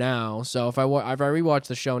as I know now. So if I rewatch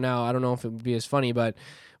the show now, I don't know if it would be as funny, but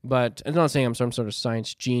I'm not saying I'm some sort of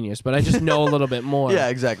science genius, but I just know a little bit more. Yeah,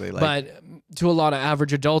 exactly. But to a lot of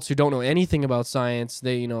average adults who don't know anything about science,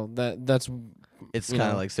 they that's it's kind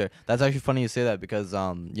of like that's actually funny you say that because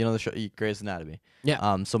you know the show Grey's Anatomy.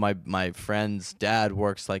 Yeah. So my friend's dad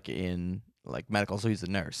works like in like medical, so he's a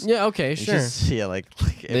nurse. Yeah. Okay. Sure. Like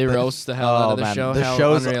they roast the hell out of the show.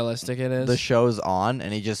 How unrealistic it is. The show's on,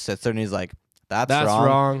 and he just sits there and he's like, That's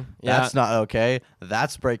wrong. That's not okay.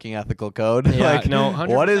 That's breaking ethical code. Yeah, like, no, 100%.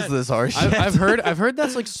 What is this horseshit? I've heard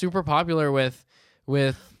that's like super popular with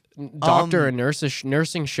doctor and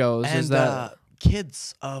nursing shows. And is that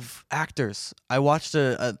kids of actors? I watched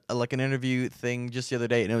a like an interview thing just the other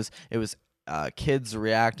day, and it was kids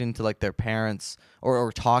reacting to like their parents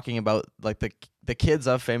or talking about like the kids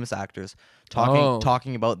of famous actors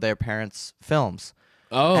talking about their parents' films.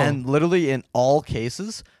 Oh. And literally in all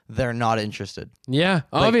cases, they're not interested. Yeah,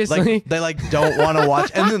 obviously. They like don't want to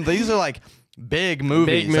watch. And then these are like big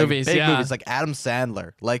movies, big yeah. movies, like Adam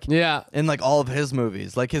Sandler, like Yeah. in like all of his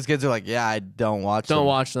movies. Like his kids are like, yeah, I don't watch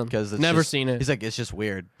them because Never seen it. He's like, it's just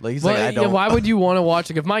weird. Like he's Well, like, I don't. why would you want to watch?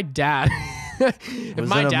 Like, if my dad, if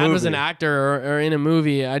my dad was an actor or in a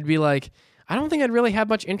movie, I'd be like, I don't think I'd really have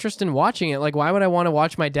much interest in watching it. Like, why would I want to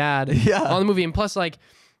watch my dad on the movie? And plus, like,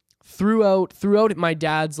 throughout my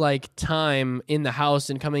dad's like time in the house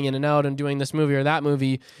and coming in and out and doing this movie or that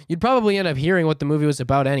movie, you'd probably end up hearing what the movie was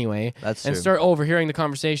about anyway. That's and true. Start overhearing the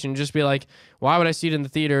conversation and just be like, why would I see it in the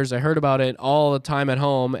theaters? I heard about it all the time at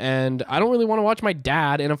home, and I don't really want to watch my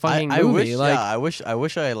dad in a fucking movie. I wish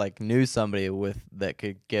I like knew somebody that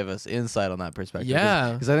could give us insight on that perspective.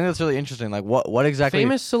 Yeah, because I think that's really interesting. Like, what exactly?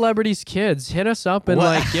 Famous celebrities' kids, hit us up and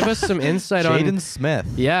like give us some insight on Jaden Smith.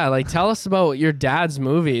 Yeah, like tell us about your dad's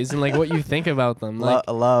movies and like what you think about them. Like,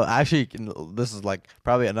 love. Actually, this is like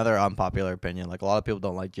probably another unpopular opinion. Like a lot of people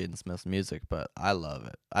don't like Jaden Smith's music, but I love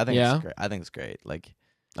it. I think it's great. I think it's great. Like.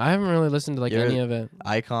 I haven't really listened to like any of it.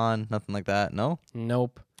 Icon, nothing like that. No.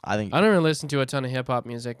 Nope. I don't really listen to a ton of hip hop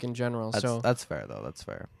music in general. That's fair though. That's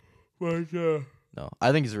fair. But no,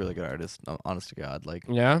 I think he's a really good artist. Honest to God, like.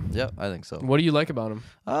 Yeah. Yeah, I think so. What do you like about him?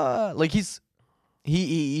 Like he's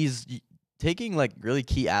taking like really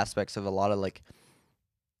key aspects of a lot of like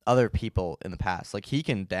other people in the past. Like he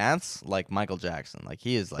can dance like Michael Jackson. Like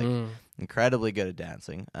he is like incredibly good at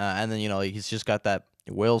dancing. And then he's just got that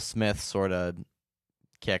Will Smith sort of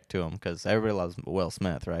kick to him because everybody loves Will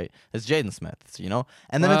Smith, right? It's Jaden Smith,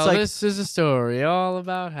 and then it's like this is a story all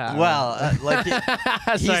about how. Well, like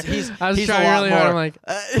he's I was he's trying a lot really more, hard. I'm like,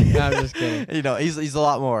 I'm just kidding. He's a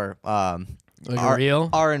lot more like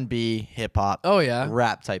real R&B, hip hop,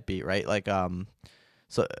 rap type beat, right? Like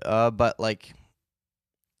but like,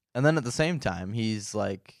 and then at the same time, he's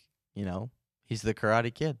like, he's the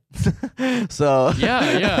Karate Kid. So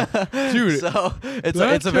yeah, dude. So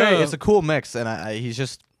it's a cool mix, and he's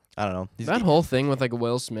just, I don't know. That whole thing with like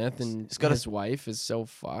Will Smith and his wife is so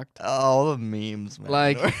fucked. All the memes, man.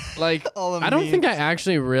 Like all the I don't think I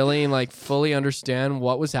actually really like fully understand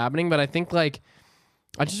what was happening, but I think like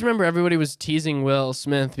I just remember everybody was teasing Will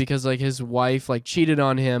Smith because like his wife like cheated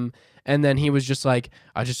on him, and then he was just like,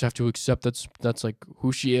 I just have to accept that's like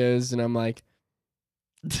who she is, and I'm like,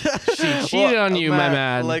 she cheated on you, my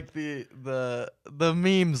man. Like the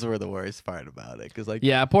memes were the worst part about it, because like,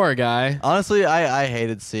 yeah, poor guy. Honestly, I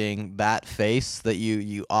hated seeing that face that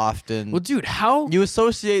you often. Well, dude, how you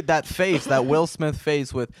associate that face, that Will Smith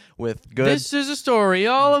face, with good. This is a story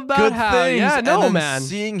all about good how. Things, yeah, no, and then man.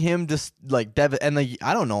 Seeing him just like and like,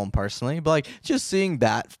 I don't know him personally, but like just seeing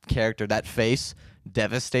that character, that face,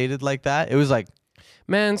 devastated like that, it was like.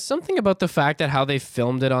 Man, something about the fact that how they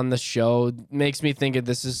filmed it on the show makes me think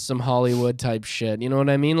this is some Hollywood type shit. You know what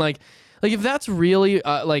I mean? Like if that's really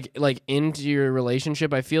like into your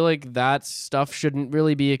relationship, I feel like that stuff shouldn't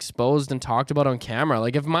really be exposed and talked about on camera.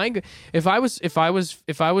 Like if I was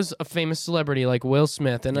a famous celebrity like Will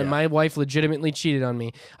Smith and then my wife legitimately cheated on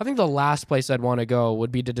me, I think the last place I'd want to go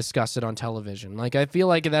would be to discuss it on television. Like I feel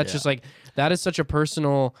like that's just like that is such a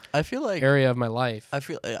personal area of my life. I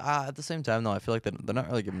feel at the same time though, I feel like they're not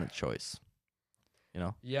really given a choice.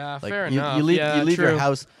 Yeah, like, fair enough. You leave your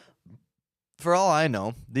house. For all I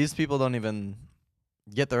know, these people don't even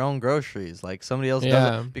get their own groceries. Like somebody else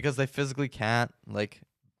does it because they physically can't like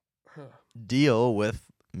deal with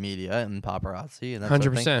media and paparazzi and that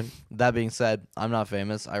 100%. That being said, I'm not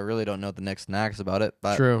famous. I really don't know what the next snack's about it.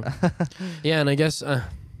 But true. Yeah, and I guess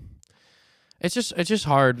it's just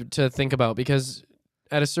hard to think about because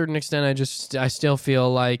at a certain extent, I still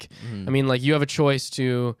feel like I mean, like you have a choice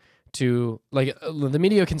to like the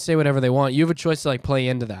media can say whatever they want. You have a choice to like play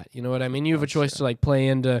into that. You know what I mean? You have a choice to like play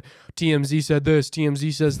into TMZ said this,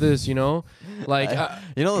 TMZ says this, like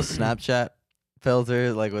the Snapchat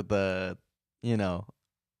filter, like with the, you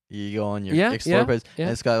go on your Explore page and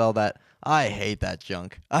it's got all that. I hate that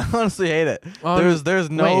junk. I honestly hate it. There's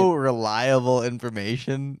no reliable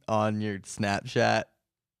information on your Snapchat.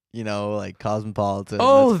 Like Cosmopolitan.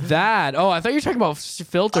 Oh, that. Oh, I thought you were talking about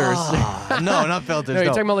filters. No, not filters. No, you're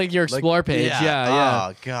talking about like your Explore page. Yeah.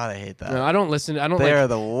 Oh God, I hate that. No, I don't listen. They're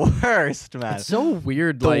the worst, man. It's so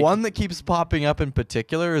weird. The one that keeps popping up in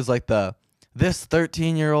particular is like this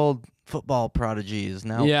 13-year-old football prodigy is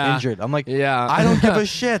now injured. I'm like, I don't give a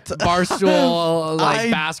shit. Barstool,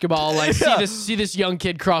 basketball, see this young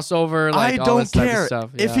kid cross over. Like, I all don't this type care of stuff.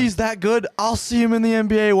 if he's that good. I'll see him in the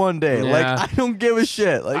NBA one day. Yeah. Like, I don't give a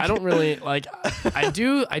shit. Like, I don't really like. I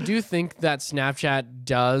do think that Snapchat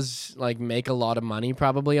does like make a lot of money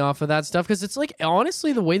probably off of that stuff because it's like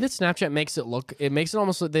honestly the way that Snapchat makes it look, it makes it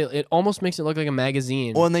almost makes it look like a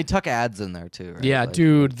magazine. Well, and they tuck ads in there too. Right? Yeah,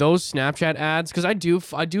 dude, those Snapchat ads because I do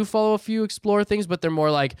follow a few explore things, but they're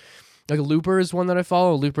more like Looper is one that I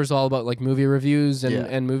follow. Looper's all about like movie reviews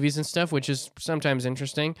and movies and stuff, which is sometimes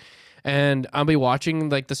interesting. And I'll be watching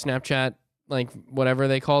like the Snapchat, like whatever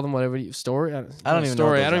they call them, story. I don't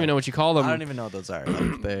even know what you call them. I don't even know what those are.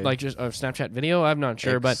 Like just a Snapchat video. I'm not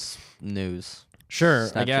sure, but news. Sure,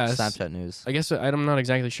 I guess Snapchat news. I guess I'm not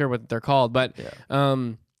exactly sure what they're called, but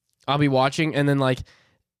I'll be watching and then like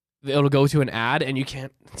it'll go to an ad and you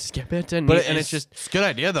can't skip it, and it's a good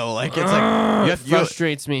idea though. Like it's like it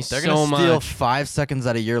frustrates me so much. They're gonna steal 5 seconds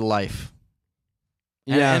out of your life.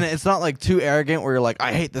 And it's not like too arrogant where you're like,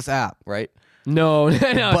 I hate this app, right? No, but,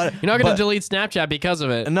 you're not going to delete Snapchat because of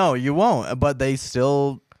it. No, you won't. But they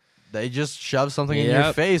just shove something in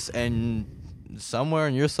your face, and somewhere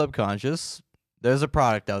in your subconscious, there's a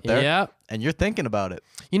product out there, and you're thinking about it.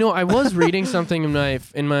 You know, I was reading something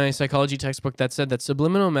in my psychology textbook that said that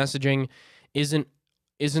subliminal messaging isn't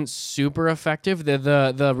super effective.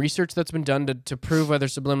 The research that's been done to prove whether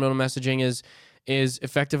subliminal messaging is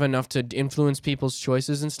effective enough to influence people's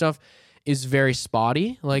choices and stuff is very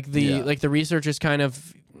spotty. Like the research is kind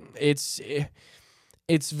of it's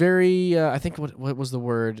very I think what was the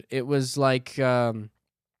word? It was like not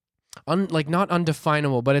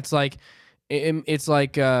undefinable, but it's like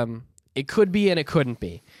it could be and it couldn't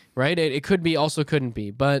be, right? It could be, also couldn't be.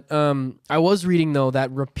 But I was reading though that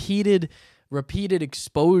repeated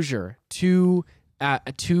exposure to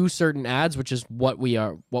certain ads, which is what we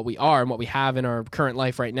are and what we have in our current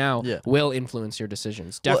life right now, will influence your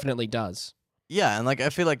decisions. Definitely does. Yeah, and like I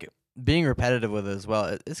feel like being repetitive with it as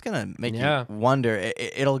well, it's gonna make you wonder.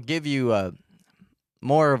 It'll give you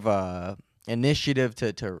more of a initiative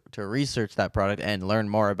to research that product and learn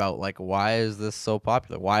more about like why is this so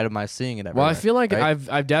popular? Why am I seeing it everywhere? Well, I feel like right?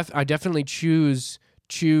 I definitely choose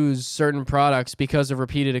certain products because of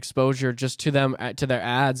repeated exposure just to them, to their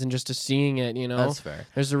ads, and just to seeing it, you know. That's fair.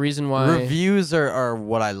 There's a reason why reviews are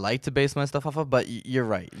what I like to base my stuff off of, but you're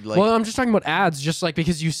right. Like, well, I'm just talking about ads, just like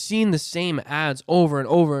because you've seen the same ads over and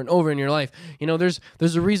over and over in your life. You know, there's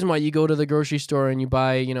a reason why you go to the grocery store and you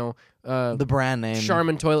buy, you know, the brand name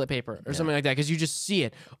Charmin toilet paper or something like that, because you just see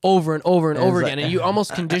it over and over and over again, and you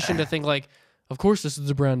almost conditioned to think like, of course this is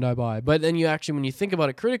the brand I buy. But then you actually, when you think about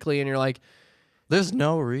it critically, and you're like, there's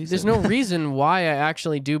no reason. There's no reason why I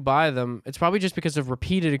actually do buy them. It's probably just because of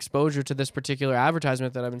repeated exposure to this particular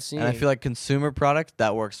advertisement that I've been seeing. And I feel like consumer product,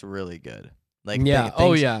 that works really good. Like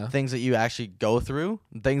things that you actually go through,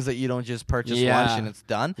 things that you don't just purchase once and it's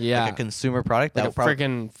done. Yeah. Like a consumer product. Like a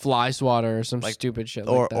freaking fly swatter or some like, stupid shit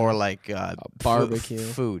like that. Or like barbecue.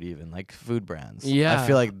 Food even, like food brands. Yeah. I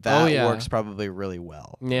feel like that works probably really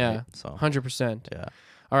well. Yeah, right? So 100%. Yeah.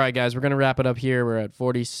 All right, guys, we're going to wrap it up here. We're at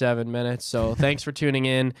 47 minutes, so thanks for tuning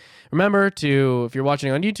in. Remember to, if you're watching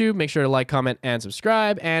on YouTube, make sure to like, comment, and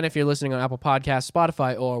subscribe. And if you're listening on Apple Podcasts,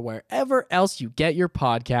 Spotify, or wherever else you get your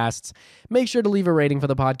podcasts, make sure to leave a rating for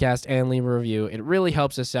the podcast and leave a review. It really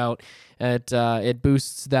helps us out. It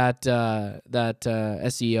boosts that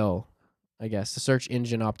SEO, I guess, the search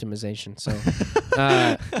engine optimization. So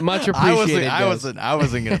much appreciated. I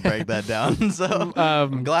wasn't gonna break that down. So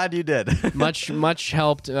I'm glad you did. much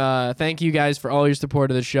helped. Thank you guys for all your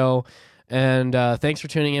support of the show, and thanks for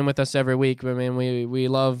tuning in with us every week. I mean, we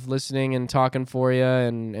love listening and talking for you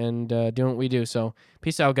and doing what we do. So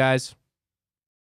peace out, guys.